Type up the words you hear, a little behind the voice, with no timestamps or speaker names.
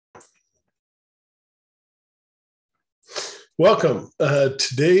Welcome.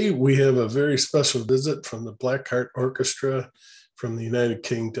 Today we have a very special visit from the Blackheart Orchestra from the United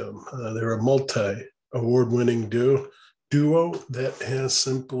Kingdom. They're a multi-award-winning duo that has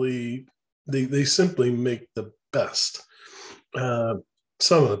they simply make the best,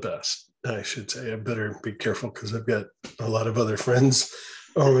 some of the best, I should say. I better be careful because I've got a lot of other friends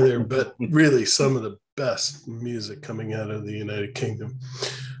over there, but really some of the best music coming out of the United Kingdom.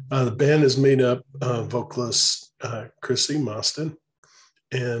 The band is made up of vocalists Chrissy Mostyn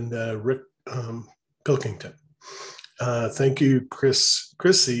and Rick Pilkington. Thank you,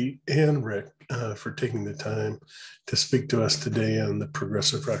 Chrissy and Rick, for taking the time to speak to us today on the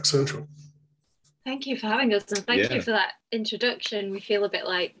Progressive Rock Central. Thank you for having us, and thank you for that introduction. We feel a bit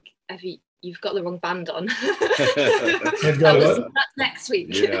like you've got the wrong band on. That's next week.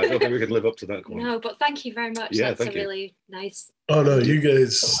 Yeah, I don't think we could live up to that. No, but thank you very much. Yeah, that's really nice. Oh no, you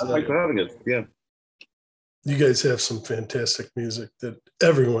guys. Thanks for having us. Yeah. You guys have some fantastic music that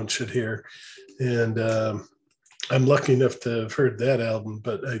everyone should hear. And I'm lucky enough to have heard that album,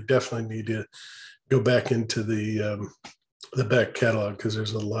 but I definitely need to go back into the back catalog because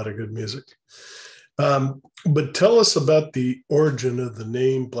there's a lot of good music. But tell us about the origin of the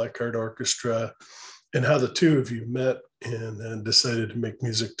name Blackheart Orchestra and how the two of you met and decided to make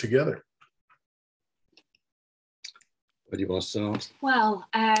music together. What do you want to start? Well,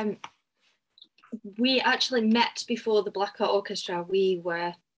 we actually met before the Blackheart Orchestra. We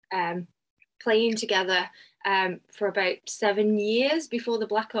were playing together for about 7 years before the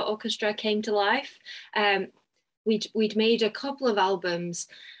Blackheart Orchestra came to life. We'd made a couple of albums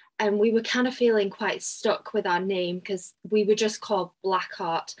and we were kind of feeling quite stuck with our name because we were just called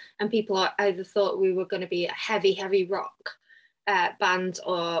Blackheart, and people either thought we were going to be a heavy rock band,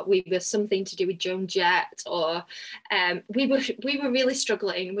 or we were something to do with Joan Jett, or we were really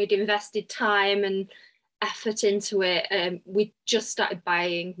struggling. We'd invested time and effort into it. We just started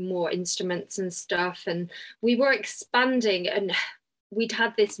buying more instruments and stuff, and we were expanding, and we'd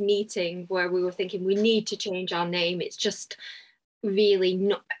had this meeting where we were thinking we need to change our name. It's just really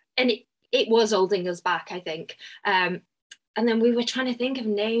not, and it was holding us back, I think. And then we were trying to think of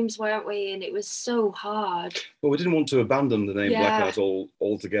names, weren't we? And it was so hard. Well, we didn't want to abandon the name Blackheart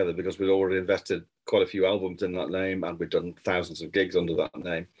altogether because we'd already invested quite a few albums in that name, and we'd done thousands of gigs under that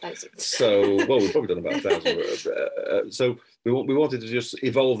name. So, well, we've probably done about 1,000. So we wanted to just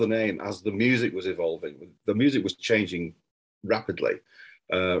evolve the name as the music was evolving. The music was changing rapidly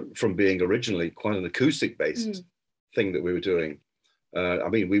from being originally quite an acoustic-based thing that we were doing. I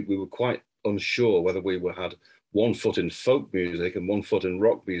mean, we were quite unsure whether we had one foot in folk music and one foot in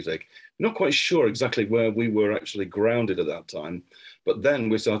rock music. Not quite sure exactly where we were actually grounded at that time. But then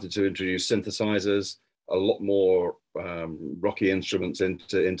we started to introduce synthesizers, a lot more rocky instruments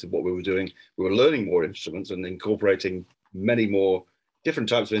into what we were doing. We were learning more instruments and incorporating many more different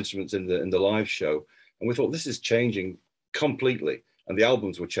types of instruments in the live show. And we thought, this is changing completely. And the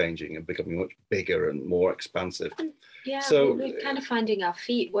albums were changing and becoming much bigger and more expansive. Yeah, so we were kind of finding our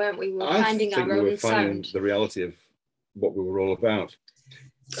feet, weren't we? We were finding our own sound. The reality of what we were all about.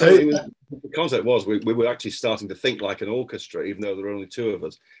 So the concept was we were actually starting to think like an orchestra, even though there were only two of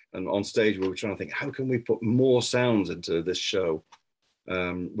us. And on stage, we were trying to think, how can we put more sounds into this show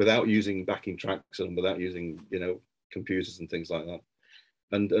without using backing tracks and without using, computers and things like that.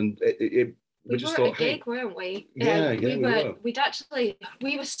 And we just were at a gig, weren't we? Yeah, we were.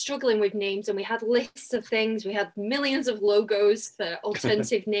 We were struggling with names, and we had lists of things. We had millions of logos for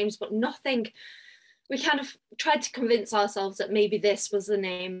alternative names, but nothing. We kind of tried to convince ourselves that maybe this was the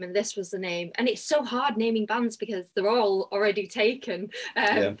name and this was the name. And it's so hard naming bands because they're all already taken.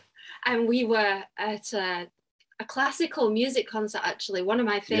 And we were at a classical music concert, actually. One of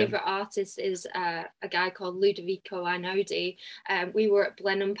my favorite artists is a guy called Ludovico Einaudi. We were at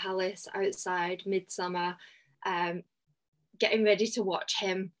Blenheim Palace outside Midsummer, getting ready to watch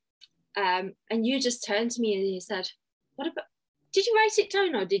him. And you just turned to me and you said, "What about? Did you write it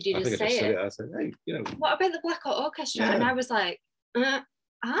down or did you just say it?" I said, "Hey, what about the Blackheart Orchestra?" And I was like,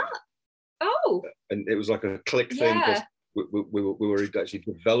 oh. And it was like a click thing because we were actually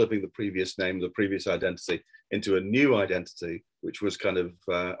developing the previous name, the previous identity, into a new identity, which was kind of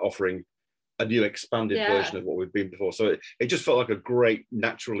offering a new expanded version of what we'd been before. So it just felt like a great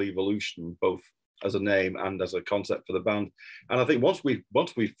natural evolution, both as a name and as a concept for the band. And I think once we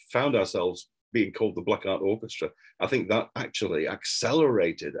found ourselves being called the Blackheart Orchestra, I think that actually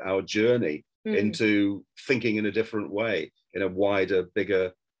accelerated our journey into thinking in a different way, in a wider,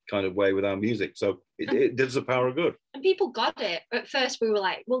 bigger kind of way with our music. So it did us a power of good. And people got it. At first we were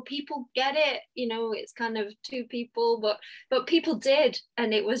like, well, people get it, you know, it's kind of two people, but people did.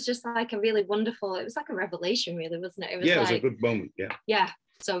 And it was just like a really wonderful, it was like a revelation really, wasn't it? It was it was a good moment. Yeah.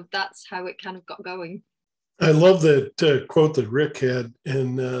 So that's how it kind of got going. I love that quote that Rick had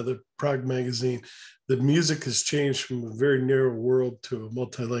in the Prague magazine, that music has changed from a very narrow world to a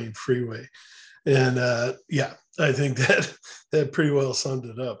multi-lane freeway. And I think that pretty well summed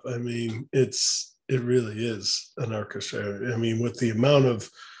it up. I mean, it really is an orchestra. I mean, with the amount of,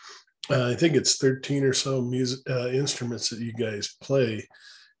 I think it's 13 or so instruments that you guys play.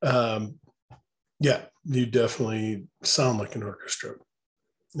 You definitely sound like an orchestra.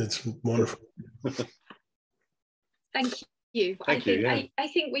 It's wonderful. Thank you. I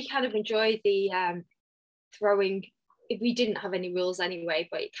think we kind of enjoyed the throwing. We didn't have any rules anyway,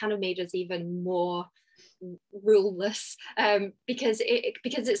 but it kind of made us even more ruleless, because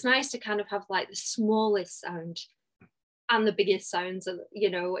it's nice to kind of have like the smallest sound and the biggest sounds, you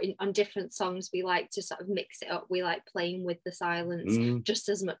know, on different songs. We like to sort of mix it up. We like playing with the silence just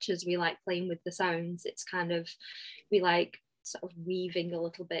as much as we like playing with the sounds. It's kind of, we like sort of weaving a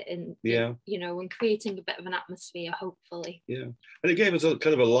little bit in, you know, and creating a bit of an atmosphere, hopefully. And it gave us a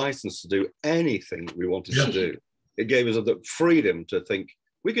kind of a license to do anything we wanted to do. It gave us the freedom to think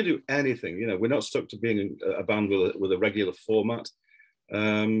we can do anything. You know, we're not stuck to being a band with a regular format.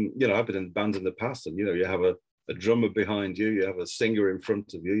 You know, I've been in bands in the past, and you know, you have a drummer behind you, you have a singer in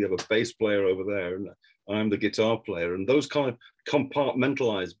front of you, you have a bass player over there, and I'm the guitar player. And those kind of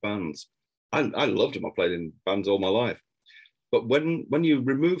compartmentalized bands, I loved them. I played in bands all my life. But when you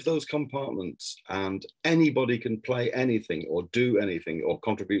remove those compartments and anybody can play anything or do anything or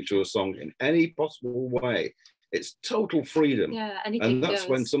contribute to a song in any possible way, it's total freedom. And that's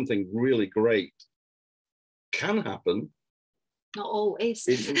when something really great can happen. Not always.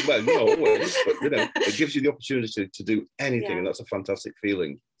 Well, not always, but you know, it gives you the opportunity to do anything, and that's a fantastic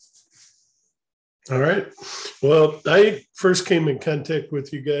feeling. All right. Well, I first came in contact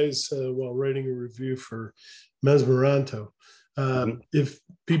with you guys while writing a review for Mesmeranto. If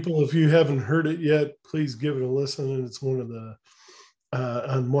you haven't heard it yet, please give it a listen. And it's one of the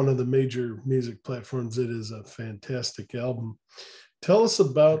on one of the major music platforms. It is a fantastic album. Tell us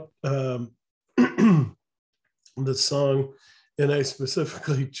about the song, and I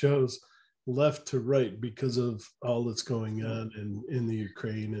specifically chose Left to Right because of all that's going on in the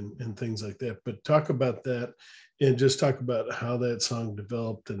Ukraine and things like that. But talk about that, and just talk about how that song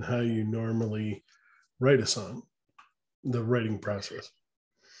developed and how you normally write a song, the writing process.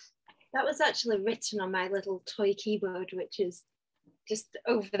 That was actually written on my little toy keyboard, which is just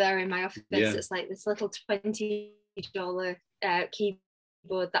over there in my office. It's like this little $20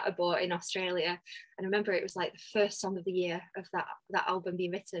 keyboard that I bought in Australia. And I remember it was like the first song of the year of that album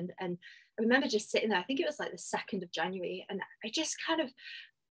being written. And I remember just sitting there, I think it was like the 2nd of January. And I just kind of,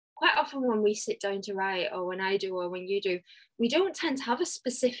 quite often when we sit down to write, or when I do, or when you do, we don't tend to have a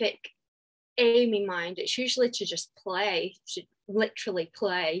specific aim in mind. It's usually to just play, to literally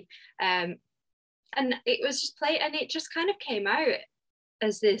play. And it was just play, and it just kind of came out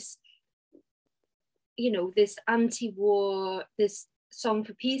as this, you know, this anti-war, this song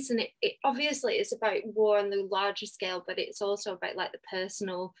for peace. And it obviously is about war on the larger scale, but it's also about like the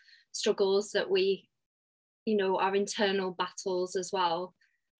personal struggles that we, you know, our internal battles as well.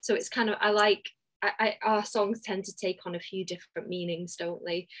 So it's kind of, our songs tend to take on a few different meanings, don't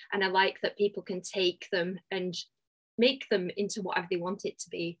they? And I like that people can take them and make them into whatever they want it to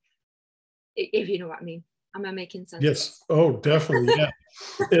be, if you know what I mean. Am I making sense? Yes. Oh, definitely. Yeah.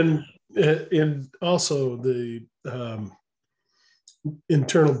 And also the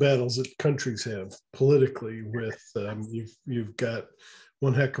internal battles that countries have politically with you've got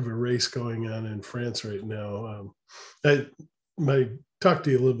one heck of a race going on in France right now. I talk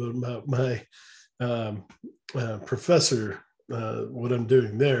to you a little bit about my professor, what I'm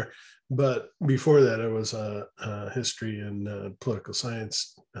doing there. But before that, I was a history and political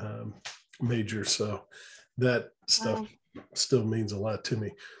science major. So that stuff still means a lot to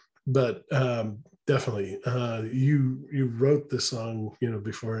me. But definitely, you wrote the song, you know,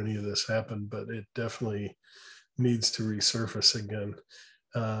 before any of this happened, but it definitely needs to resurface again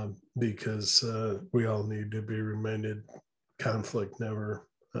because we all need to be reminded conflict never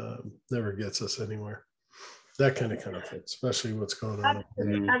gets us anywhere. That kind of conflict, especially what's going on.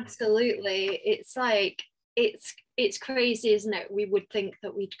 Absolutely. It's like, it's crazy, isn't it? We would think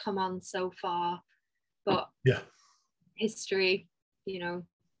that we'd come on so far, but history, you know,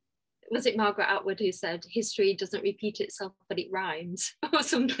 was it Margaret Atwood who said history doesn't repeat itself, but it rhymes or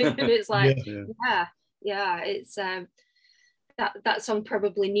something? And it's like, it's that song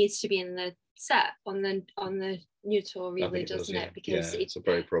probably needs to be in the set on the new tour, really, doesn't it? Because it's a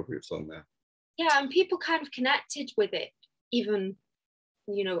very appropriate song there. Yeah, and people kind of connected with it, even,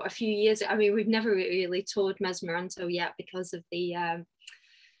 you know, a few years. I mean, we've never really toured Mesmeranto yet because of the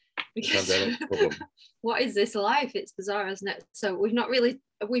what is this life? It's bizarre, isn't it? So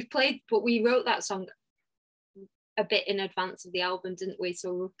we've played, but we wrote that song a bit in advance of the album, didn't we?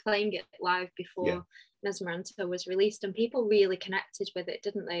 So we were playing it live before Mesmeranto was released, and people really connected with it,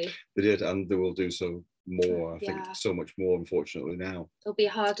 didn't they? They did, and they will do so more. I think so much more, unfortunately, now. It'll be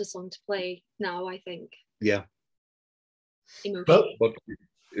a harder song to play now, I think. Yeah. Emotionally. But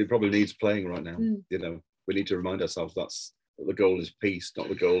it probably needs playing right now. You know, we need to remind ourselves that the goal is peace, not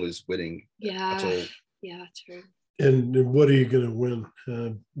the goal is winning at all. Yeah, true. And what are you going to win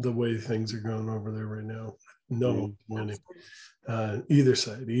the way things are going over there right now? No one's winning either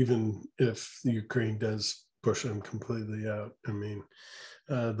side, even if Ukraine does push them completely out. I mean,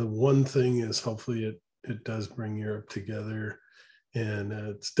 the one thing is hopefully it does bring Europe together, and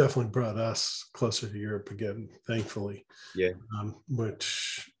it's definitely brought us closer to Europe again, thankfully. Yeah.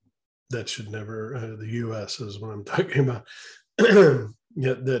 Which that should never, the US is what I'm talking about.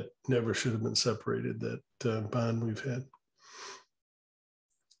 Yet that never should have been separated, that bond we've had.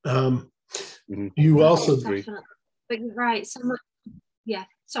 You also agree. But you're right.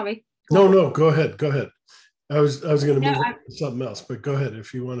 Sorry. No, go ahead. I was going to move on to something else, but go ahead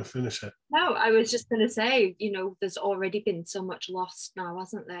if you want to finish it. No, I was just going to say, you know, there's already been so much lost now,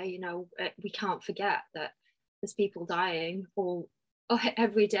 hasn't there? You know, we can't forget that there's people dying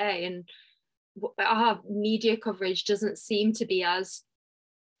every day, and our media coverage doesn't seem to be as,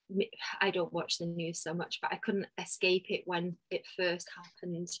 I don't watch the news so much, but I couldn't escape it when it first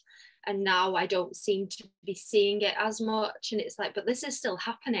happened. And now I don't seem to be seeing it as much. And it's like, but this is still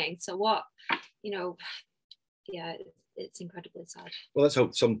happening. So what, you know, it's incredibly sad. Well, let's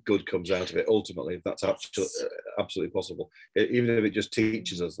hope some good comes out of it ultimately, if that's absolutely possible. Even if it just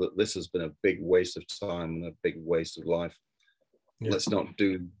teaches us that this has been a big waste of time and a big waste of life. Yeah. Let's not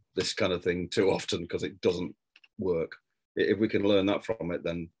do this kind of thing too often, because it doesn't work. If we can learn that from it,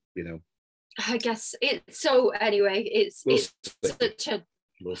 then, you know. I guess anyway, it's such a terrible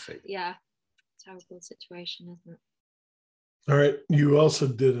situation, isn't it? All right. You also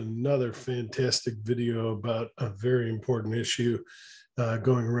did another fantastic video about a very important issue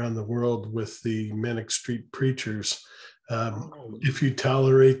going around the world with the Manic Street Preachers. If you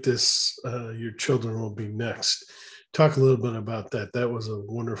tolerate this, your children will be next. Talk a little bit about that. That was a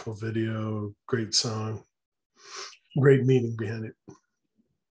wonderful video, great song, great meaning behind it.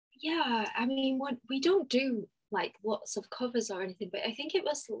 Yeah, I mean, we don't do like lots of covers or anything, but I think it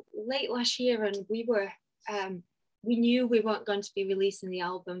was late last year, and we knew we weren't going to be releasing the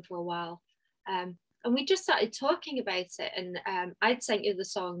album for a while, and we just started talking about it, and I'd sent you the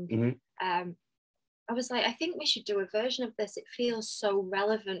song. I was like, I think we should do a version of this. It feels so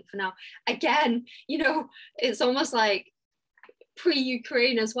relevant for now. Again, you know, it's almost like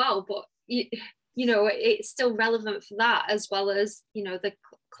pre-Ukraine as well, but you know, it's still relevant for that, as well as, you know, the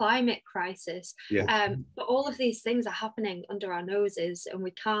climate crisis. But all of these things are happening under our noses, and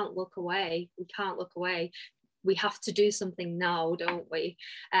we can't look away. We have to do something now, don't we?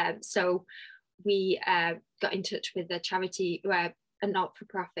 So we got in touch with a charity, a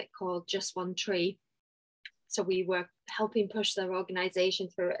not-for-profit called Just One Tree. So we were helping push their organisation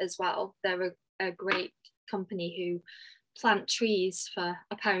through it as well. They're a great company who plant trees for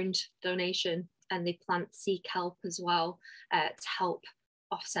 £1 donation, and they plant sea kelp as well to help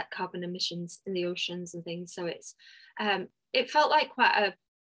offset carbon emissions in the oceans and things. So it's it feels like quite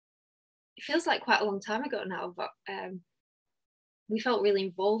a long time ago now, but we felt really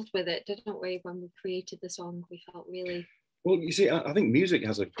involved with it, didn't we? When we created the song, we felt really. Well, you see, I think music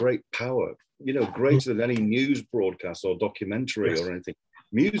has a great power, you know, greater than any news broadcast or documentary or anything.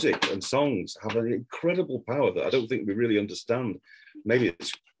 Music and songs have an incredible power that I don't think we really understand. Maybe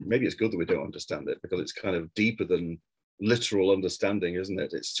it's good that we don't understand it, because it's kind of deeper than literal understanding, isn't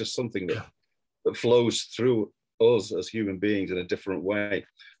it? It's just something that flows through us as human beings in a different way.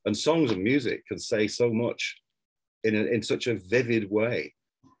 And songs and music can say so much in such a vivid way.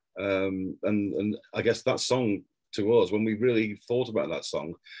 And I guess that song, to us, when we really thought about that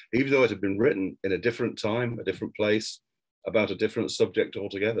song, even though it had been written in a different time, a different place, about a different subject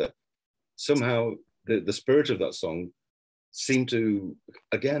altogether, somehow the spirit of that song seemed to,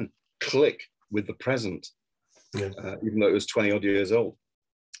 again, click with the present, even though it was 20 odd years old.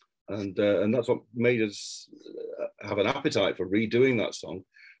 And that's what made us have an appetite for redoing that song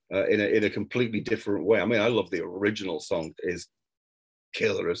in a completely different way. I mean, I love the original song. It is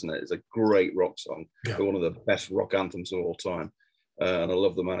killer, isn't it? It's a great rock song. Yeah. One of the best rock anthems of all time. And I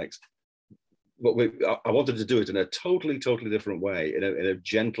love the Manics. But I wanted to do it in a totally different way, in a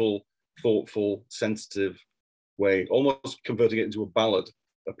gentle, thoughtful, sensitive way, almost converting it into a ballad,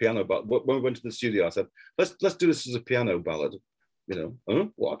 a piano ballad. When we went to the studio, I said, let's do this as a piano ballad.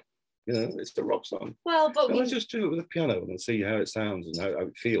 What? It's a rock song. Well, but let's just do it with a piano and see how it sounds and how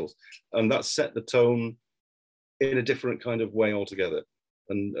it feels. And that set the tone in a different kind of way altogether.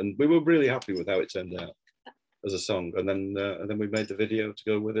 And we were really happy with how it turned out as a song. And then we made the video to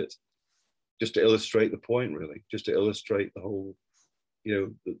go with it, just to illustrate the point, really, just to illustrate the whole,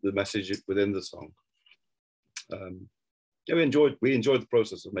 the message within the song. We enjoyed the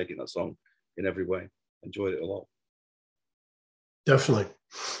process of making that song in every way. Enjoyed it a lot. Definitely.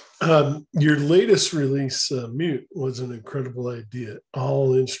 Your latest release, Mute, was an incredible idea,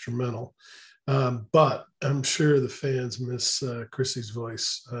 all instrumental. But I'm sure the fans miss Chrissy's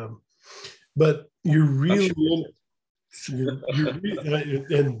voice. But you're really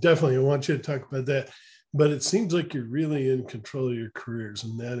and definitely I want you to talk about that. But it seems like you're really in control of your careers,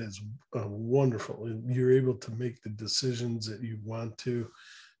 and that is wonderful. And you're able to make the decisions that you want to.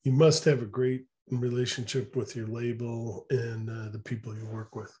 You must have a great relationship with your label and the people you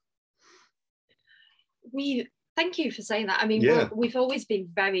work with. Thank you for saying that. I mean, we've always been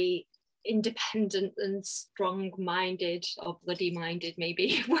very independent and strong-minded, or bloody-minded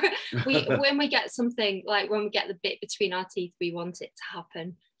maybe. When we get something, like when we get the bit between our teeth, we want it to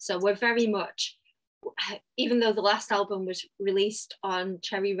happen. So we're very much, even though the last album was released on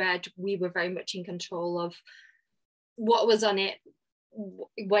Cherry Red, we were very much in control of what was on it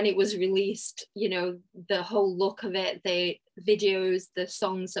when it was released, the whole look of it, the videos, the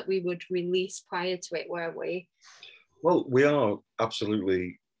songs that we would release prior to it, weren't we? Well, we are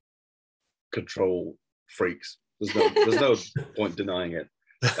absolutely control freaks. There's no point denying it.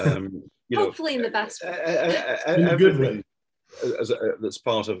 Hopefully in the best way. In a good way. That's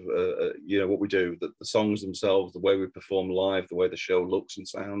part of what we do, the songs themselves, the way we perform live, the way the show looks and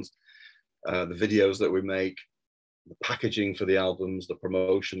sounds, the videos that we make, the packaging for the albums, the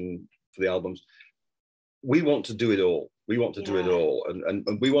promotion for the albums. We want to do it all. We want to do it all,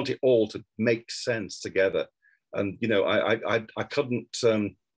 and we want it all to make sense together. And I couldn't.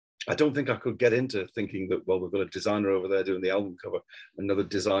 I don't think I could get into thinking that, well, we've got a designer over there doing the album cover, another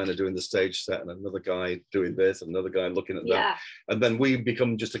designer doing the stage set, and another guy doing this, and another guy looking at that, and then we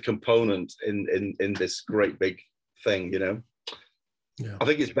become just a component in this great big thing. I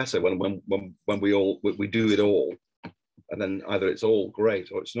think it's better when we do it all. And then either it's all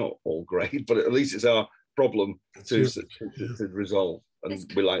great or it's not all great, but at least it's our problem to resolve.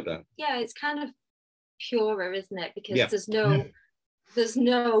 And we like that. Yeah, it's kind of purer, isn't it? Because there's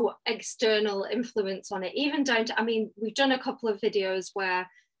no external influence on it. Even down to, we've done a couple of videos where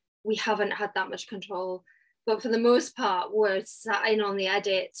we haven't had that much control, but for the most part, we're sat in on the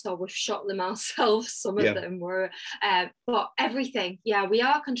edits or we've shot them ourselves. Some of them were, but everything, we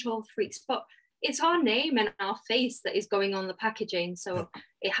are control freaks, but it's our name and our face that is going on the packaging. So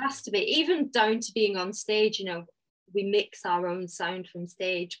it has to be, even down to being on stage, we mix our own sound from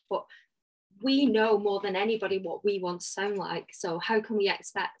stage, but we know more than anybody what we want to sound like. So how can we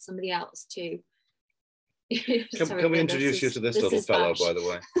expect somebody else to? Can we introduce you to this little fellow, by the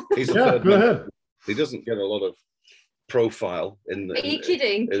way? He's go ahead. He doesn't get a lot of profile in the. Are you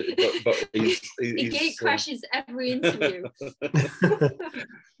kidding? But he gate crashes every interview.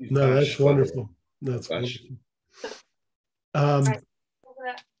 No, that's wonderful. That's wonderful.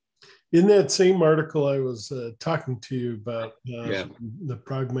 In that same article, I was talking to you about the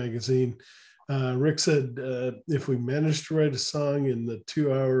Prog magazine. Rick said, if we manage to write a song in the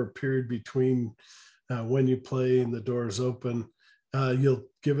 2-hour period between when you play and the doors open, you'll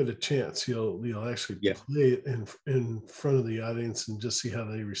give it a chance. You'll actually play it in front of the audience and just see how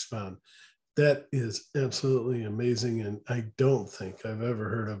they respond. That is absolutely amazing, and I don't think I've ever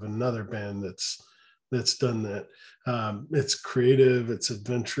heard of another band that's done that. It's creative, it's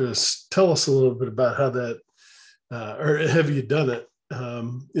adventurous. Tell us a little bit about how that, or have you done it?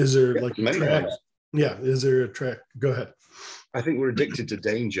 Is there like a track? Is there a track? Go ahead. I think we're addicted to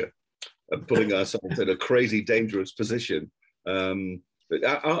danger and putting ourselves in a crazy, dangerous position. We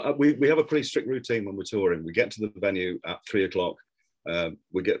have a pretty strict routine when we're touring. We get to the venue at 3:00.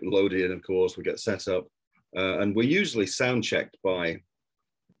 We get loaded in, of course, we get set up, and we're usually sound checked by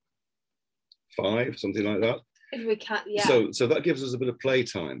 5, something like that. If we can, So that gives us a bit of play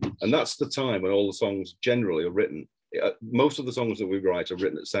time, and that's the time when all the songs generally are written. Most of the songs that we write are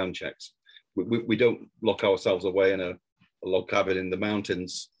written at sound checks. We don't lock ourselves away in a log cabin in the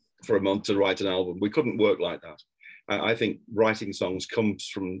mountains for a month to write an album. We couldn't work like that. I think writing songs comes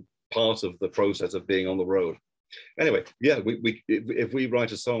from part of the process of being on the road. Anyway, yeah, if we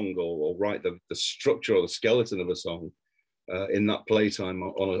write a song or write the structure or the skeleton of a song in that playtime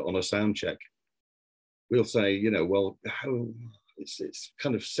on a sound check, we'll say, you know, well, how it's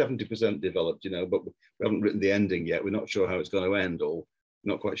kind of 70% developed, you know, but we haven't written the ending yet. We're not sure how it's going to end, or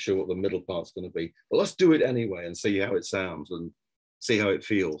not quite sure what the middle part's going to be. But let's do it anyway and see how it sounds and see how it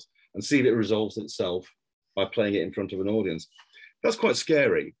feels and see if it resolves itself by playing it in front of an audience. That's quite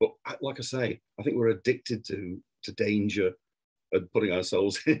scary, but like I say, I think we're addicted to danger and putting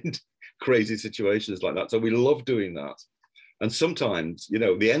ourselves in crazy situations like that. So we love doing that. And sometimes, you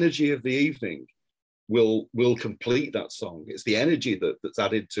know, the energy of the evening will complete that song. It's the energy that's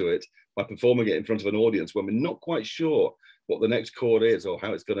added to it by performing it in front of an audience when we're not quite sure what the next chord is or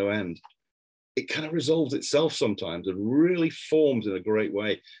how it's going to end. It kind of resolves itself sometimes and really forms in a great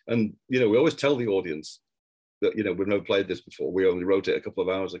way. And, you know, we always tell the audience that, you know, we've never played this before. We only wrote it a couple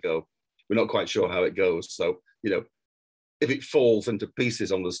of hours ago. We're not quite sure how it goes. So, you know, if it falls into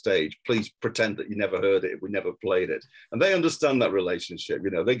pieces on the stage, please pretend that you never heard it. We never played it. And they understand that relationship.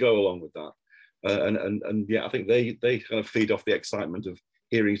 You know, they go along with that. And yeah, I think they kind of feed off the excitement of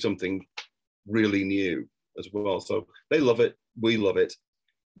hearing something really new as well. So they love it. We love it.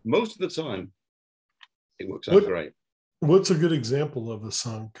 Most of the time, it works out great. What's a good example of a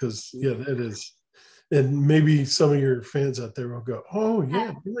song? Because, yeah, that is. And maybe some of your fans out there will go, oh,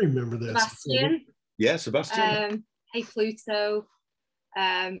 yeah, I remember that. Sebastian. Yeah, Sebastian. Hey, Pluto.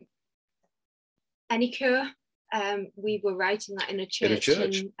 Enico. We were writing that in a church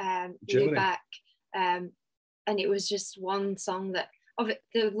in Lubeck. And it was just one song that,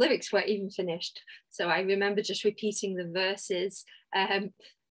 the lyrics weren't even finished. So I remember just repeating the verses a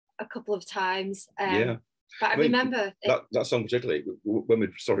couple of times. But I mean, remember that song particularly, when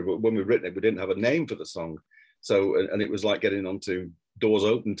we'd written it, we didn't have a name for the song. So, and it was like getting onto Doors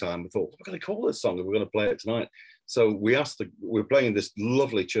Open time. We thought, what can I call this song? And we're going to play it tonight. So we were playing in this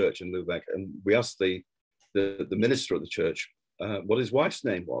lovely church in Lubeck, and we asked the minister of the church what his wife's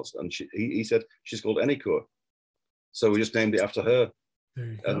name was. And he said, she's called Enico. So we just named it after her. There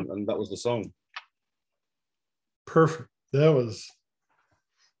you go. And that was the song. Perfect. That was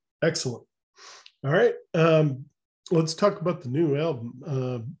excellent. All right. Let's talk about the new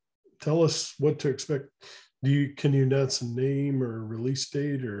album. Tell us what to expect. Can you announce a name or release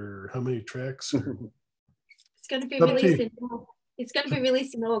date or how many tracks? It's going to be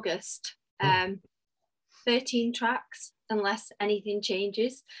released in August. 13 tracks, unless anything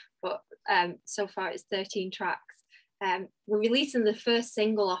changes. But so far it's 13 tracks. We're releasing the first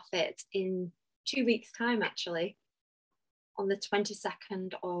single off it in 2 weeks' time, actually, on the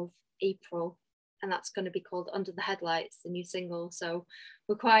 22nd of April. And that's going to be called Under the Headlights, the new single. So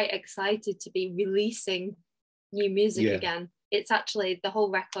we're quite excited to be releasing new music again. It's actually, the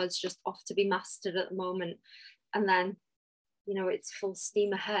whole record's just off to be mastered at the moment. And then, you know, it's full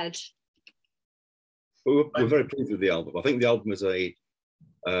steam ahead. We're very pleased with the album. I think the album is a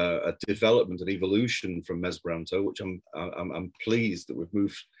development, an evolution from Mesmeranto, which I'm pleased that we've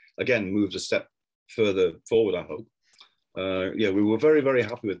moved a step further forward, I hope. We were very, very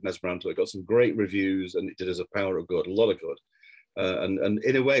happy with Mesmeranto. It got some great reviews and it did us a power of good, a lot of good. And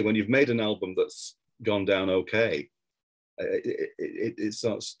in a way, when you've made an album that's gone down okay, it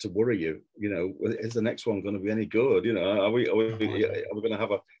starts to worry you. You know, is the next one going to be any good? You know, are we going to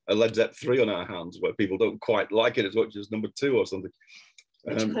have a Led Zepp 3 on our hands where people don't quite like it as much as number 2 or something?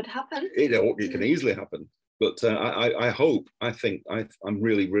 Which could happen. It can easily happen. But I'm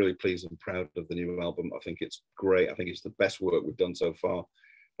really, really pleased and proud of the new album. I think it's great. I think it's the best work we've done so far.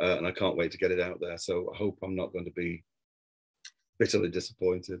 And I can't wait to get it out there. So I hope I'm not going to be bitterly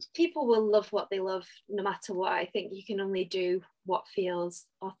disappointed. People will love what they love no matter what. I think you can only do what feels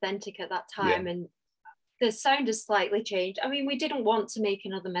authentic at that time. Yeah. And the sound has slightly changed. I mean, we didn't want to make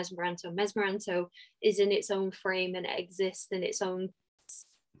another Mesmeranto. Mesmeranto is in its own frame and it exists in its own,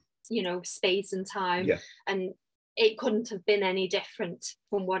 you know, space and time. Yeah. And it couldn't have been any different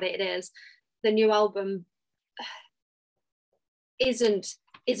from what it is. The new album isn't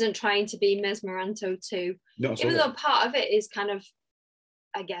trying to be Mesmeranto 2. No, even though part of it is kind of,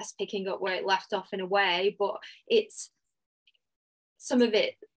 I guess, picking up where it left off in a way, but some of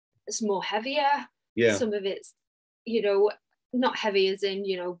it is more heavier. Yeah. Some of it's, you know, not heavy as in,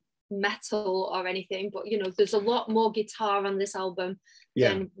 you know, metal or anything, but, you know, there's a lot more guitar on this album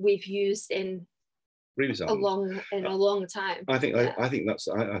than we've used in a long time. I think that's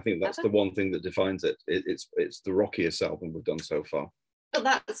the one thing that defines it. It's the rockiest album we've done so far. But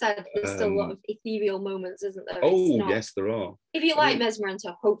that said, there's still a lot of ethereal moments, isn't there? Yes, there are. If you like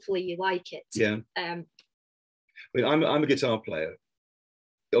Mesmeranto, hopefully you like it. Yeah. mean, I'm a guitar player.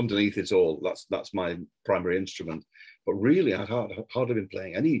 Underneath it all, that's my primary instrument. But really, I'd hardly been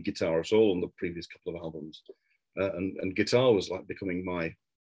playing any guitar at all on the previous couple of albums, and guitar was like becoming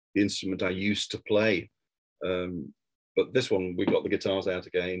the instrument I used to play. But this one, we got the guitars out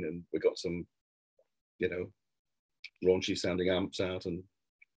again, and we got some, raunchy sounding amps out and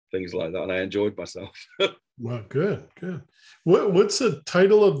things like that, and I enjoyed myself. Well, good. What's the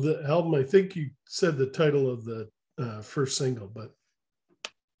title of the album? I think you said the title of the first single, but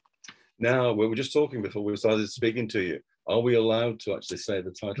now we were just talking before we started speaking to you. Are we allowed to actually say the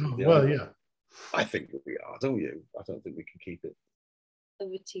title of the well, album? Yeah. I think we are, don't you? I don't think we can keep it.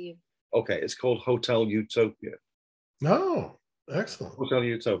 Over to you. Okay, it's called Hotel Utopia. Oh, excellent. Hotel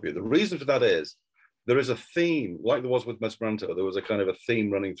Utopia. The reason for that is there is a theme, like there was with Mesmeranto. There was a kind of a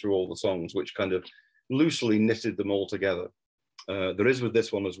theme running through all the songs, which kind of loosely knitted them all together. There is with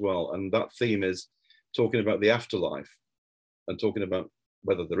this one as well. And that theme is talking about the afterlife and talking about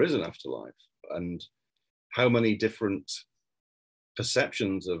whether there is an afterlife and how many different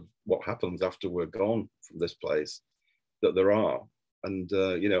perceptions of what happens after we're gone from this place that there are. And,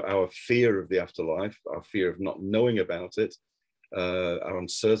 our fear of the afterlife, our fear of not knowing about it, our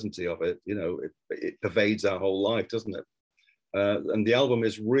uncertainty of it, it pervades our whole life, doesn't it? And the album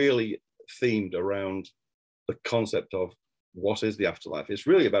is really themed around the concept of what is the afterlife. It's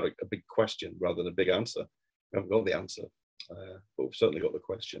really about a big question rather than a big answer. We haven't got the answer, but we've certainly got the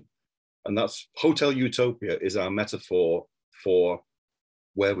question. And that's Hotel Utopia is our metaphor for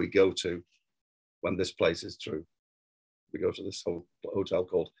where we go to when this place is true. We go to this hotel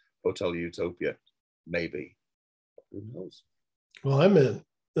called Hotel Utopia, maybe. Who knows? Well, I'm in.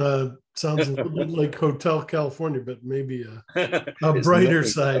 Sounds a little bit like Hotel California, but maybe a brighter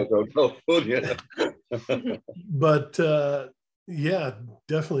side. California. But yeah,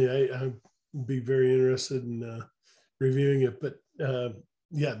 definitely, I'd be very interested in reviewing it. But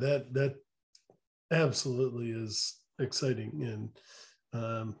yeah, that absolutely is exciting,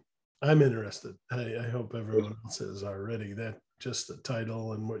 and I'm interested. I hope everyone else is already. That just the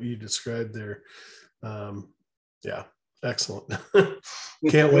title and what you described there. Yeah, excellent.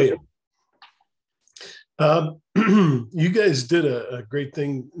 Can't wait. You guys did a great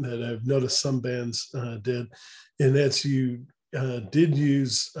thing that I've noticed some bands did, and that's you did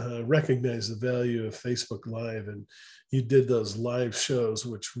recognize the value of Facebook Live, and you did those live shows,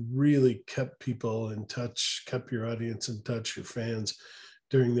 which really kept people in touch, kept your audience in touch, your fans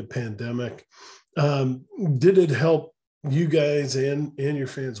during the pandemic. Did it help you guys and your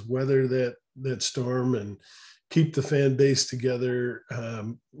fans weather that storm and keep the fan base together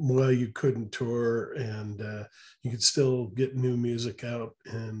while you couldn't tour, and you could still get new music out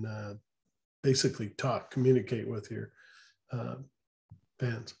and basically communicate with your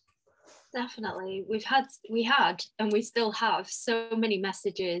fans? Definitely. We had, and we still have so many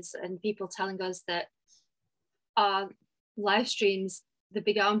messages and people telling us that our live streams, the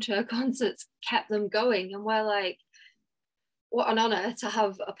big armchair concerts, kept them going. And we're like, what an honor to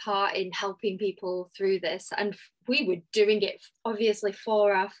have a part in helping people through this. And we were doing it obviously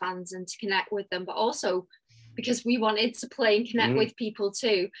for our fans and to connect with them, but also because we wanted to play and connect with people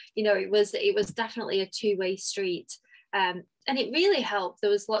too. It was definitely a two-way street. And it really helped.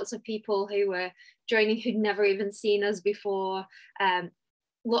 There was lots of people who were joining who'd never even seen us before.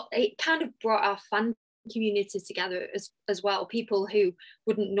 It kind of brought our fan community together as well. People who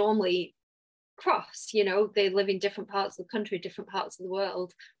wouldn't normally cross, they live in different parts of the country, different parts of the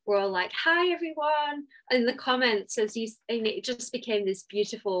world. We're all like, hi everyone, in the comments, and it just became this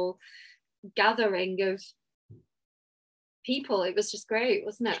beautiful gathering of people. It was just great,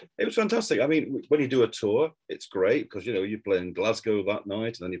 wasn't it? It was fantastic. I mean, when you do a tour, it's great because you play in Glasgow that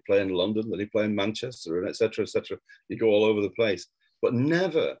night, and then you play in London, then you play in Manchester, and etc. You go all over the place, but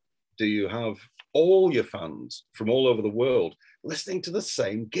never do you have all your fans from all over the world listening to the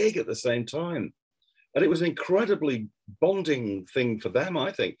same gig at the same time. And it was an incredibly bonding thing for them,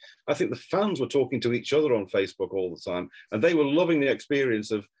 I think. I think the fans were talking to each other on Facebook all the time, and they were loving the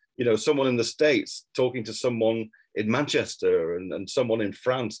experience of, someone in the States talking to someone in Manchester and someone in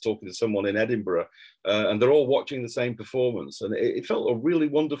France talking to someone in Edinburgh. And they're all watching the same performance. And it felt a really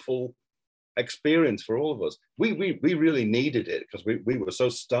wonderful experience for all of us. We really needed it because we were so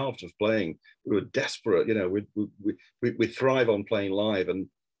starved of playing. We were desperate, we thrive on playing live, and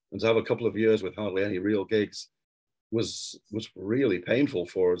to have a couple of years with hardly any real gigs was really painful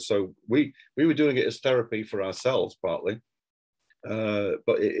for us. So we were doing it as therapy for ourselves partly,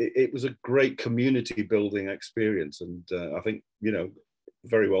 but it was a great community building experience, and I think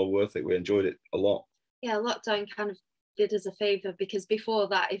very well worth it. We enjoyed it a lot. Yeah, lockdown kind of did us a favor, because before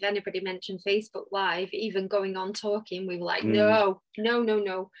that, if anybody mentioned Facebook Live, even going on talking, we were like, no,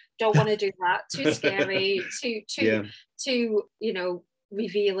 don't want to do that. Too scary, too, you know,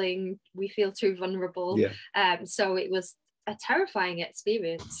 revealing. We feel too vulnerable. So it was a terrifying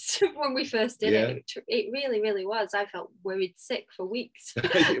experience when we first did it. It really, really was. I felt worried sick for weeks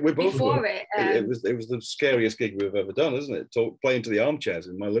we both before were. it. It was the scariest gig we've ever done, isn't it? Playing to the armchairs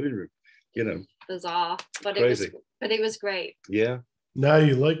in my living room, you know. Bizarre, but crazy. It was great. Yeah. Now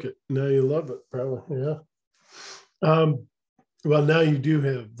you like it. Now you love it, probably. Yeah. Well, now you do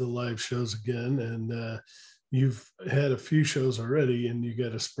have the live shows again, and you've had a few shows already, and you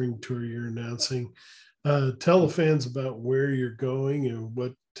got a spring tour you're announcing. Tell the fans about where you're going and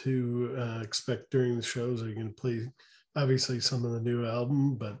what to expect during the shows. Are you going to play, obviously, some of the new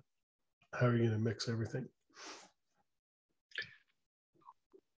album, but how are you going to mix everything?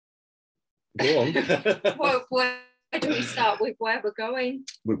 Go on. Where do we start with where we're going?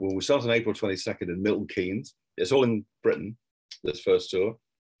 We start on April 22nd in Milton Keynes. It's all in Britain, this first tour.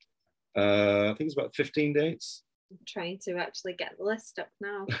 I think it's about 15 dates. I'm trying to actually get the list up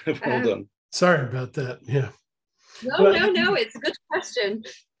now. Well done. Sorry about that. Yeah. No, it's a good question.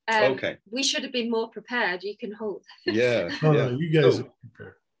 Okay. We should have been more prepared. You can hope. Yeah. No, you guys are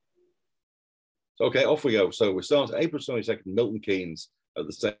prepared. Okay, off we go. So we start April 22nd, Milton Keynes at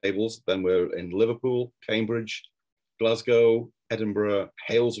the Stables. Then we're in Liverpool, Cambridge, Glasgow, Edinburgh,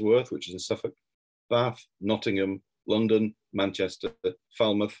 Halesworth, which is in Suffolk, Bath, Nottingham, London, Manchester,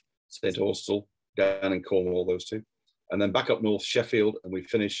 Falmouth, St Austell, down in Cornwall, those two. And then back up north, Sheffield, and we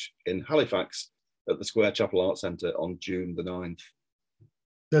finish in Halifax at the Square Chapel Art Centre on June the 9th.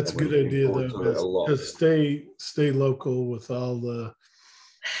 That's a good idea, though. Just stay local with all the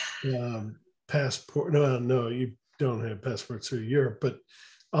passport. No, you don't have passports through Europe, but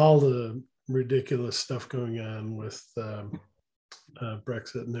all the ridiculous stuff going on with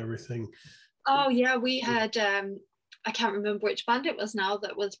Brexit and everything. Oh yeah, we had. I can't remember which band it was now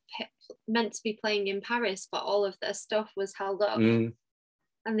that was meant to be playing in Paris, but all of their stuff was held up.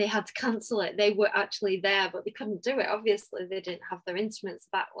 And they had to cancel it. They were actually there, but they couldn't do it. Obviously, they didn't have their instruments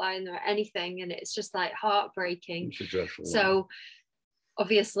backline or anything, and it's just like heartbreaking. So,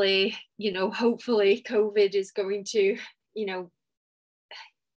 obviously, you know, hopefully, COVID is going to, you know,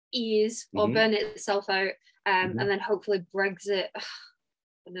 ease or burn itself out, and then hopefully Brexit,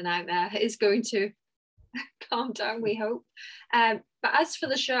 and a nightmare, is going to calm down. We hope. But as for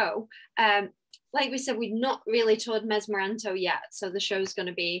the show, like we said, we've not really toured Mesmeranto yet, so the show's going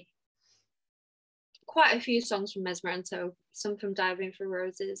to be quite a few songs from Mesmeranto, some from Diving for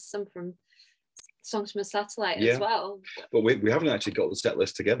Roses, some from songs from a Satellite as well. But we haven't actually got the set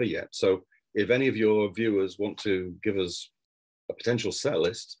list together yet, so if any of your viewers want to give us a potential set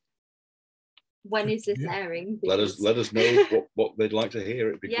list, when is this airing? Let us know what they'd like to hear.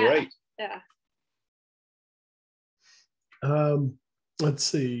 It'd be great. Let's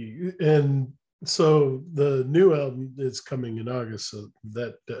see. And so the new album is coming in August. So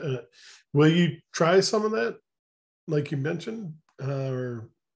that will you try some of that, like you mentioned, or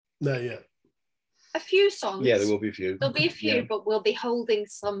not yet? A few songs. Yeah, there will be a few. There'll be a few, but we'll be holding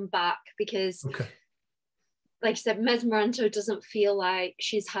some back because, like I said, Mesmeranto doesn't feel like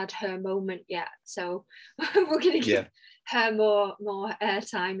she's had her moment yet. So we're going to give her more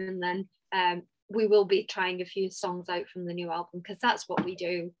airtime, and then we will be trying a few songs out from the new album because that's what we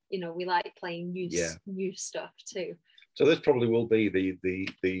do. You know, we like playing new stuff too. So this probably will be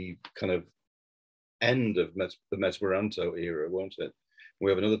the kind of end of the Mesmeranto era, won't it? We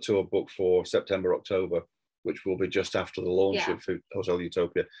have another tour booked for September, October, which will be just after the launch of Hotel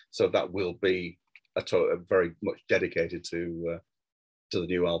Utopia. So that will be a tour very much dedicated to the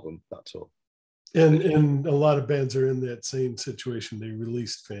new album, that tour. And a lot of bands are in that same situation. They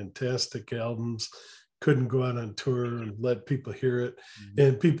released fantastic albums, couldn't go out on tour and let people hear it.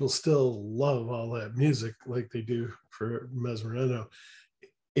 And people still love all that music like they do for Mesmeranto,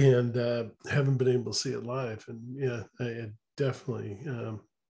 and haven't been able to see it live. And I definitely,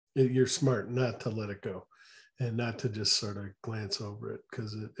 you're smart not to let it go and not to just sort of glance over it,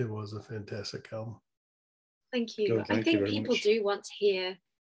 because it was a fantastic album. Thank you. I think people do want to hear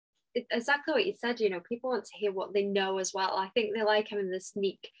exactly what you said. You know, people want to hear what they know as well. I think they like having the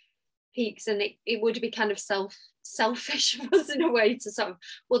sneak peeks, and it would be kind of selfish of us in a way to sort of,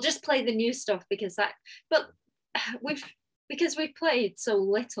 we'll just play the new stuff because we've played so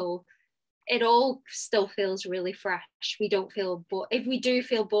little, it all still feels really fresh. We don't feel bored. If we do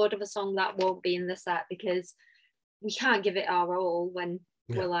feel bored of a song, that won't be in the set because we can't give it our all when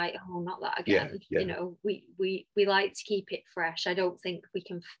we're like, oh, not that again. You know, we like to keep it fresh. I don't think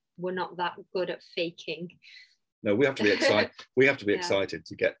we're not that good at faking No, we have to be excited. We have to be Yeah. excited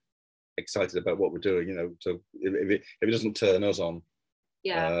to get excited about what we're doing. You know, so if it doesn't turn us on,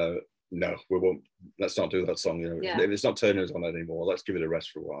 no, we won't. Let's not do that song. You know, if it's not turning us on anymore, let's give it a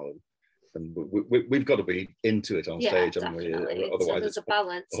rest for a while. And we've got to be into it on stage, haven't we? Otherwise, there's a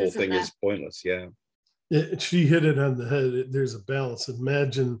balance. The whole thing is pointless. Yeah. She hit it on the head. There's a balance.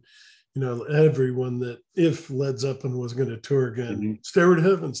 Imagine, you know, everyone that if Led Zeppelin was going to tour again, Stairway to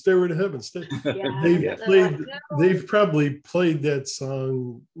Heaven, Stairway to Heaven, they've probably played that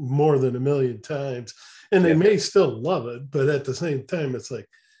song more than 1 million times, and they may still love it, but at the same time, it's like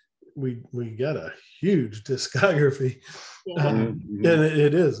we got a huge discography, and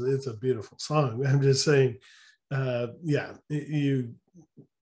it's a beautiful song. I'm just saying, you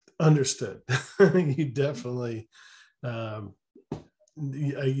understood. You definitely.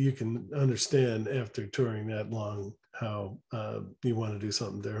 You can understand after touring that long how you want to do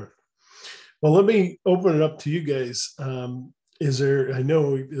something different. Well, let me open it up to you guys. Is there, I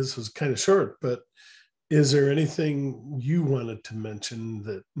know this was kind of short, but is there anything you wanted to mention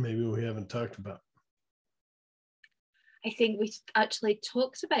that maybe we haven't talked about? I think we actually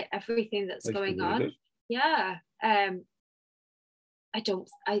talked about everything that's going on. Good. Yeah.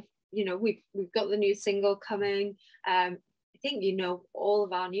 We've got the new single coming. I think you know all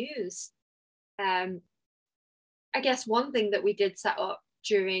of our news. I guess one thing that we did set up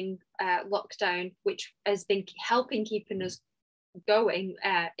during lockdown, which has been helping keeping us going,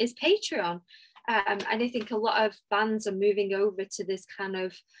 is Patreon. And I think a lot of bands are moving over to this kind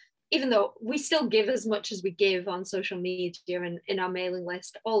of, even though we still give as much as we give on social media and in our mailing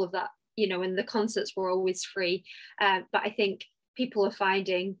list, all of that, you know, and the concerts were always free. But I think people are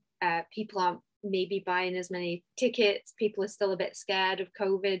finding people aren't maybe buying as many tickets. People are still a bit scared of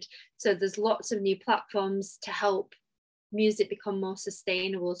COVID. So there's lots of new platforms to help music become more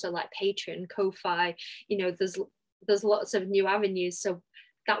sustainable. So like Patreon, Ko-Fi, you know, there's lots of new avenues. So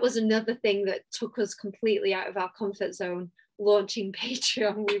that was another thing that took us completely out of our comfort zone, launching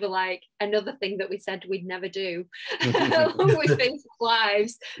Patreon. We were like, another thing that we said we'd never do along with Facebook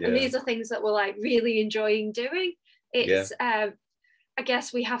Lives. Yeah. And these are things that we're like really enjoying doing. It's, I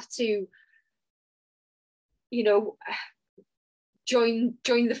guess we have to, you know, join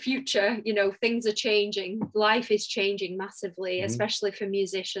the future. You know, things are changing. Life is changing massively, especially for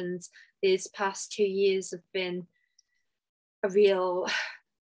musicians. These past 2 years have been a real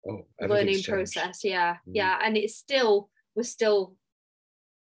learning process. Yeah. And we're still,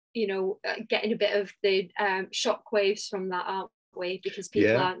 you know, getting a bit of the shockwaves from that, aren't we? Because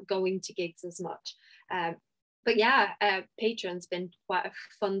people aren't going to gigs as much. But Patreon's been quite a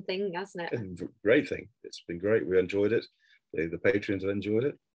fun thing, hasn't it? Great thing. It's been great. We enjoyed it. The patrons have enjoyed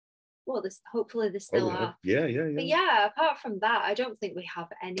it. Well, hopefully they still are. Yeah. But apart from that, I don't think we have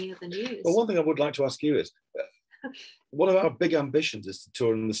any other news. Well, one thing I would like to ask you is, one of our big ambitions is to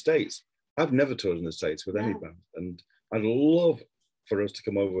tour in the States. I've never toured in the States with any band, and I'd love for us to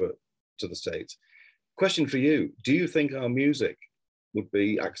come over to the States. Question for you: do you think our music would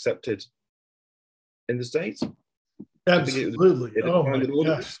be accepted in the States? Absolutely. Oh my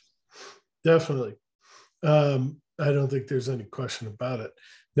gosh, definitely. I don't think there's any question about it.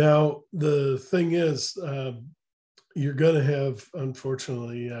 Now, the thing is, you're going to have,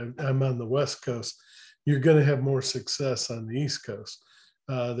 unfortunately, I'm on the West Coast, you're going to have more success on the East Coast.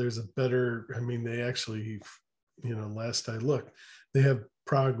 There's a better, I mean, they actually, you know, last I looked, they have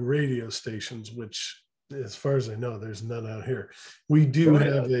prog radio stations, which, as far as I know, there's none out here. We do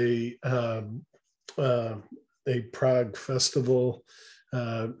have a prog festival,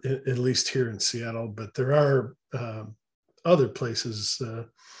 at least here in Seattle, but there are other places.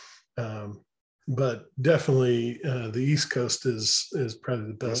 But definitely the East Coast is probably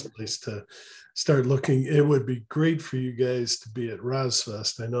the best place to start looking. It would be great for you guys to be at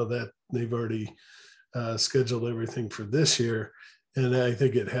Rozfest. I know that they've already scheduled everything for this year, and I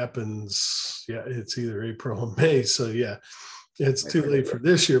think it happens, it's either April or May. So it's too late for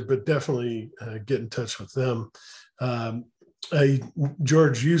this year, but definitely get in touch with them.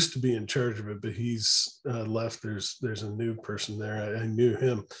 George used to be in charge of it, but he's left. There's a new person there. I knew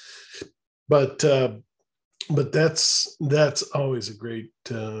him, but that's always a great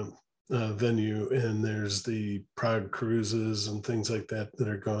venue. And there's the prog cruises and things like that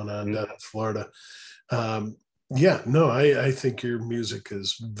are going on down in Florida. I think your music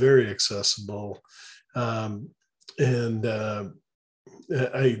is very accessible, and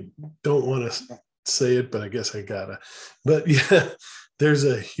I don't want to say it, but I guess I gotta. But there's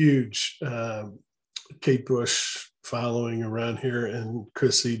a huge Kate Bush following around here, and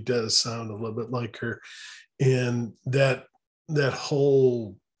Chrissy does sound a little bit like her, and that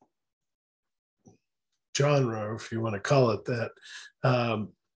whole genre, if you want to call it that,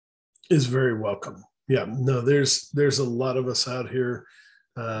 is very welcome. Yeah, no, there's a lot of us out here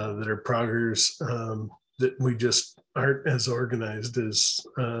that are proggers that we just aren't as organized as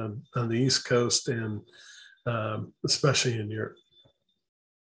on the East Coast and especially in Europe.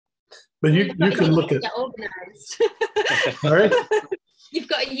 But you can look at organized. All right. You've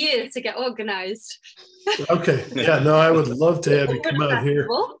got a year to get organized. Okay. Yeah, no, I would love to have you come out here.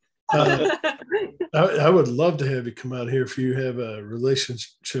 I would love to have you come out here if you have a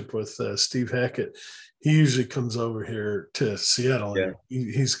relationship with Steve Hackett. He usually comes over here to Seattle. Yeah.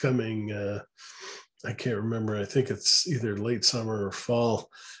 He's coming, I can't remember. I think it's either late summer or fall.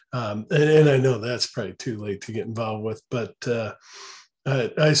 And I know that's probably too late to get involved with, but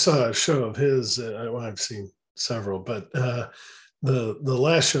I saw a show of his. Well, I've seen several, but the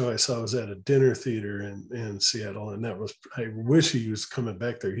last show I saw was at a dinner theater in Seattle, and that was. I wish he was coming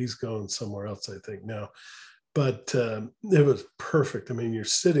back there. He's going somewhere else, I think now, but it was perfect. I mean, you're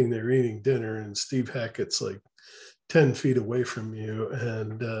sitting there eating dinner, and Steve Hackett's like 10 feet away from you,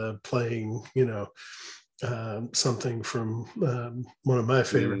 and playing, something from one of my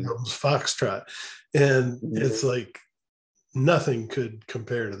favorite albums, Foxtrot, and it's like. Nothing could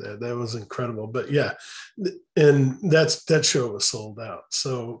compare to that. That was incredible. But yeah, and that show was sold out.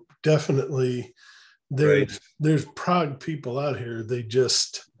 So definitely there's prog people out here. They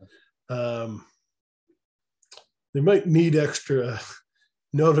just they might need extra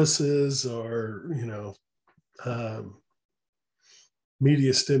notices or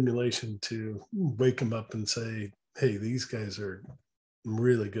media stimulation to wake them up and say, hey, these guys are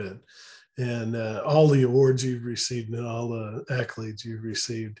really good. And all the awards you've received and all the accolades you've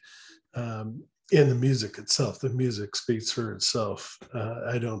received, and the music itself, the music speaks for itself.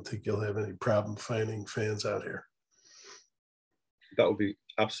 I don't think you'll have any problem finding fans out here. That would be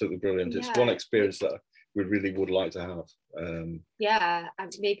absolutely brilliant. It's one experience that we really would like to have.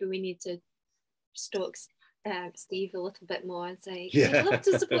 Maybe we need to stalk Steve a little bit more and say, I'd love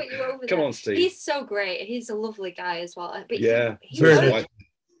to support you over there. Come on, Steve. He's so great. He's a lovely guy as well. But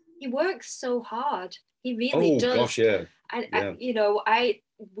he works so hard. He really does. Oh gosh, yeah.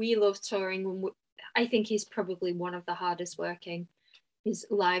 We love touring. I think he's probably one of the hardest working. He's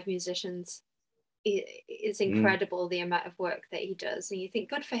live musicians. It's incredible the amount of work that he does, and you think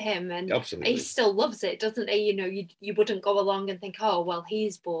good for him. And absolutely, he still loves it, doesn't he? You wouldn't go along and think, oh well,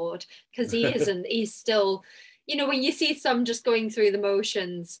 he's bored, because he isn't. He's still, when you see some just going through the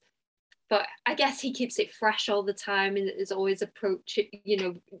motions. But I guess he keeps it fresh all the time and is always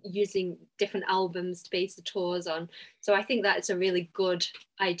using different albums to base the tours on. So I think that's a really good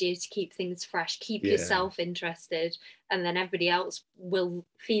idea to keep things fresh, keep yourself interested, and then everybody else will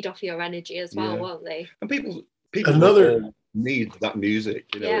feed off your energy as well, won't they? And people all need that music.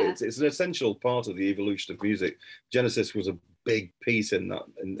 It's an essential part of the evolution of music. Genesis was a big piece in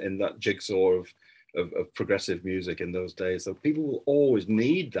that jigsaw of progressive music in those days. So people will always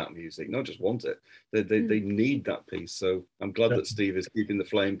need that music, not just want it. They need that piece. So I'm glad that Steve is keeping the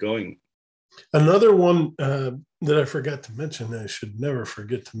flame going. Another one that I forgot to mention, I should never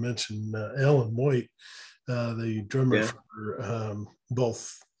forget to mention, Alan White, the drummer for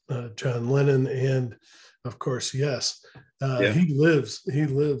both John Lennon and, of course, Yes. He lives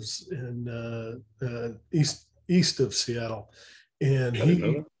in east of Seattle. And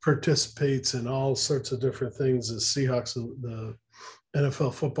he participates in all sorts of different things. The Seahawks, the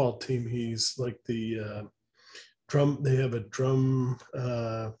NFL football team, he's like the drum. They have a drum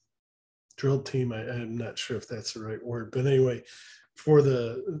drill team. I'm not sure if that's the right word, but anyway, for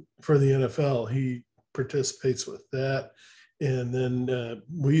the NFL, he participates with that. And then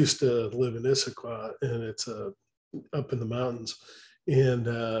we used to live in Issaquah, and it's up in the mountains,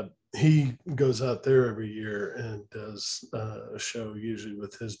 and he goes out there every year and does a show, usually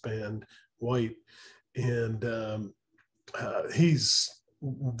with his band White, and he's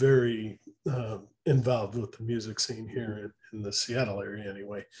very involved with the music scene here in the Seattle area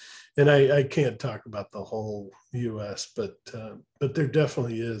anyway. And I can't talk about the whole U.S., but there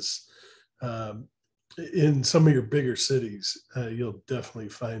definitely is, in some of your bigger cities, you'll definitely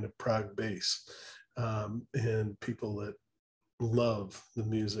find a prog base and people that love the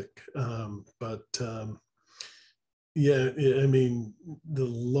music. I mean, the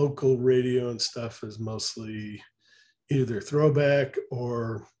local radio and stuff is mostly either throwback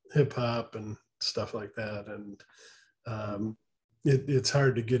or hip hop and stuff like that. And it's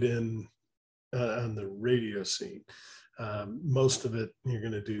hard to get in on the radio scene. Most of it you're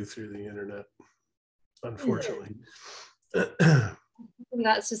going to do through the internet, unfortunately.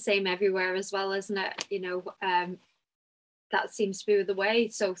 That's the same everywhere as well, isn't it? that seems to be the way.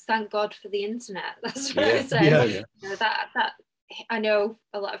 So thank God for the internet. That's what I would say. Yeah. You know, that I know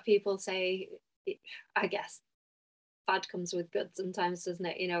a lot of people say, I guess bad comes with good sometimes, doesn't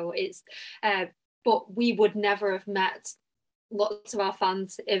it? You know, it's but we would never have met lots of our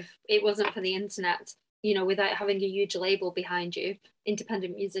fans if it wasn't for the internet. You know, without having a huge label behind you,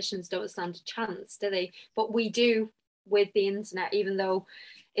 independent musicians don't stand a chance, do they? But we do with the internet, even though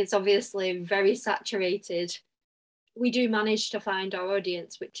it's obviously very saturated. We do manage to find our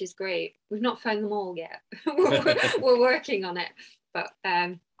audience, which is great. We've not found them all yet. We're working on it, but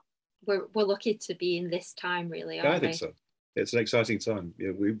we're lucky to be in this time, really, aren't we? I think so. It's an exciting time.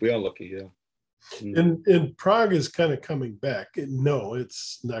 Yeah, we are lucky, yeah. And prog is kind of coming back. No,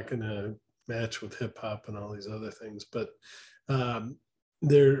 it's not going to match with hip hop and all these other things, but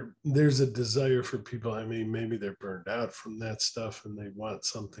there's a desire for people. I mean, maybe they're burned out from that stuff and they want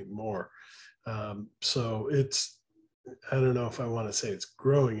something more. So it's, I don't know if I want to say it's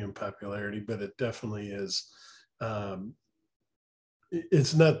growing in popularity, but it definitely is.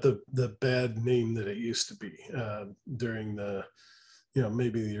 It's not the bad name that it used to be during the, you know,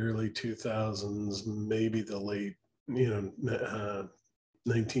 maybe the early 2000s, maybe the late, you know,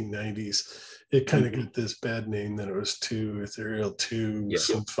 1990s. It kind of got this bad name that it was too ethereal, too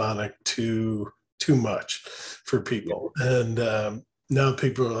symphonic, too much for people. And now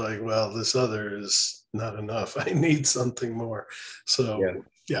people are like, well, this other is not enough. I need something more. So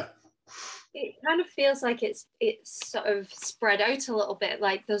yeah. It kind of feels like it's sort of spread out a little bit.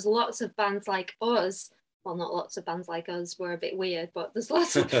 Like there's lots of bands like us. Well, not lots of bands like us. We're a bit weird, but there's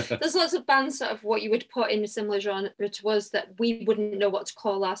lots of bands sort of what you would put in a similar genre to us that we wouldn't know what to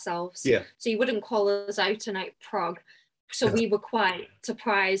call ourselves. Yeah. So you wouldn't call us out and out prog. So we were quite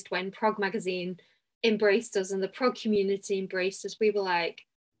surprised when Prog Magazine embraced us and the prog community embraced us. We were like,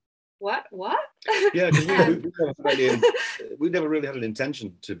 what? Yeah, because we never really had an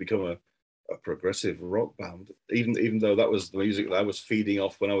intention to become a progressive rock band, even though that was the music that I was feeding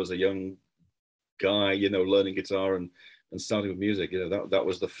off when I was a young guy, you know, learning guitar and starting with music. You know, that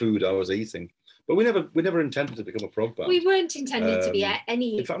was the food I was eating. But we never intended to become a prog band. We weren't intending to be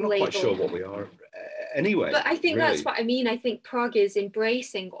any in fact, I'm not label. Quite sure what we are anyway. But I think really, that's what I mean. I think prog is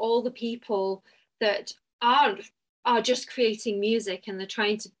embracing all the people that are just creating music and they're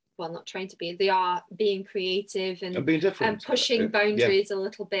trying to, well, not trying to be, they are being creative and being different and pushing boundaries a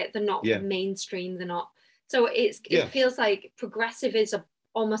little bit. They're not mainstream. They're not. So it feels like progressive is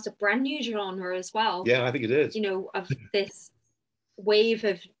almost a brand new genre as well. Yeah, I think it is. You know, of this wave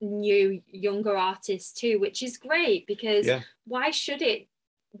of new younger artists too, which is great because why should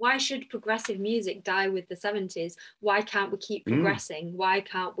progressive music die with the 70s? Why can't we keep progressing? Why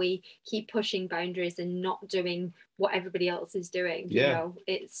can't we keep pushing boundaries and not doing what everybody else is doing? You know,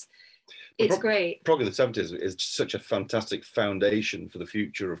 it's great. Prog in the 70s is such a fantastic foundation for the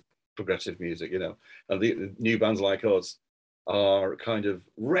future of progressive music, you know, and the new bands like us are kind of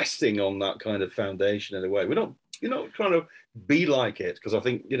resting on that kind of foundation in a way. We're not trying to be like it, because I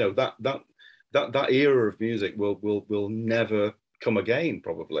think, you know, that era of music will never come again,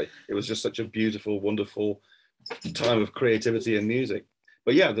 probably. It was just such a beautiful, wonderful time of creativity and music.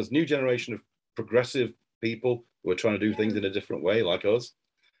 But yeah, there's a new generation of progressive people who are trying to do things in a different way, like us.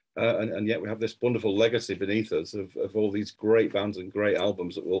 And yet we have this wonderful legacy beneath us of all these great bands and great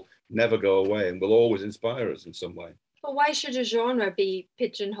albums that will never go away and will always inspire us in some way. But why should a genre be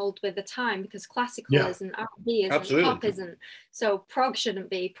pigeonholed with the time? Because classical isn't, R&B isn't, absolutely. pop isn't. So prog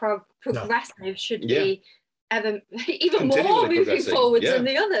shouldn't be. Progressive should be even more moving forwards than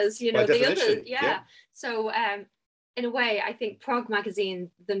the others. You know, the others. So in a way, I think Prog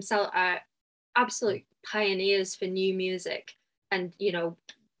Magazine themselves are absolute pioneers for new music, and you know,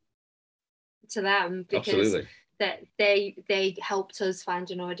 to them, because that they helped us find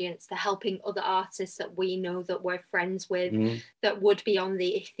an audience. They're helping other artists that we know that we're friends with that would be on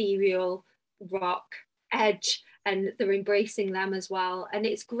the ethereal rock edge, and they're embracing them as well. And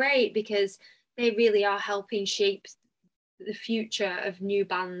it's great because they really are helping shape the future of new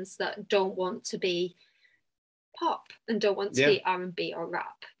bands that don't want to be pop and don't want to be R&B or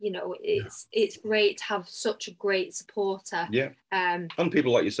rap. You know, it's great to have such a great supporter. And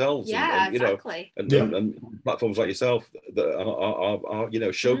people like yourselves. And, exactly. And platforms like yourself that are you know,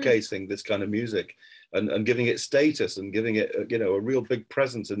 showcasing this kind of music and giving it status and giving it, you know, a real big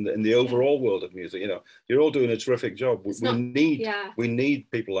presence in the overall world of music. You know, you're all doing a terrific job. We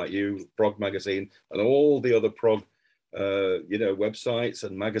need people like you, Prog Magazine, and all the other prog you know, websites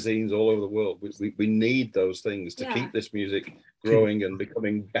and magazines all over the world. We need those things to keep this music growing and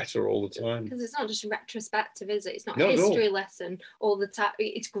becoming better all the time. Because it's not just retrospective, is it? It's not a history lesson all the time.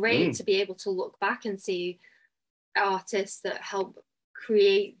 It's great to be able to look back and see artists that help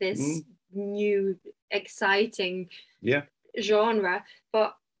create this new exciting genre,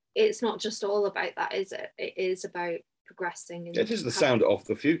 but it's not just all about that, is it? It is about progressing. And it is the sound of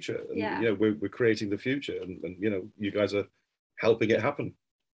the future, and yeah. you know, we're creating the future, and you know, you guys are helping it happen.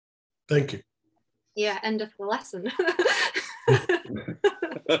 Thank you. Yeah, end of the lesson.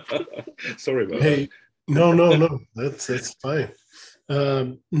 Sorry about that. No, that's fine.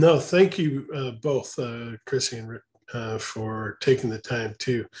 No, thank you both, Chrissy and Rick, for taking the time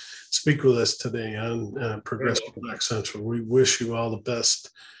to speak with us today on Progressive Rock Central. We wish you all the best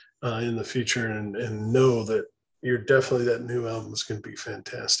in the future, and know that you're definitely, that new album is going to be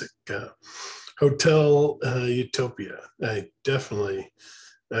fantastic. Hotel Utopia, I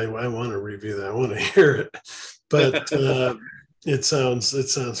want to review that. I want to hear it, but it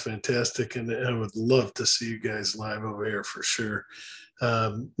sounds fantastic, and I would love to see you guys live over here for sure.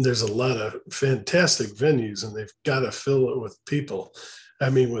 There's a lot of fantastic venues, and they've got to fill it with people. I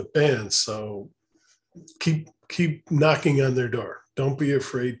mean, with bands. So keep knocking on their door. Don't be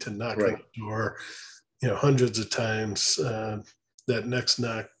afraid to knock on the door. You know, hundreds of times. That next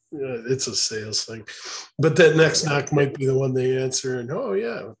knock, it's a sales thing, but that next knock might be the one they answer. And oh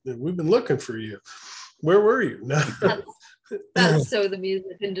yeah, we've been looking for you. Where were you? That's so the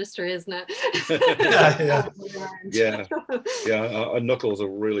music industry, isn't it? Yeah. Our knuckles are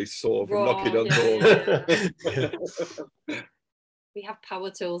really sore from knocking on doors. Yeah. We have power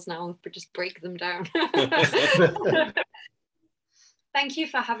tools now, but just break them down. Thank you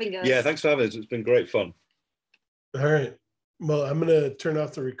for having us. Yeah, thanks for having us. It's been great fun. All right. Well, I'm going to turn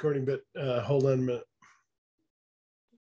off the recording, but hold on a minute.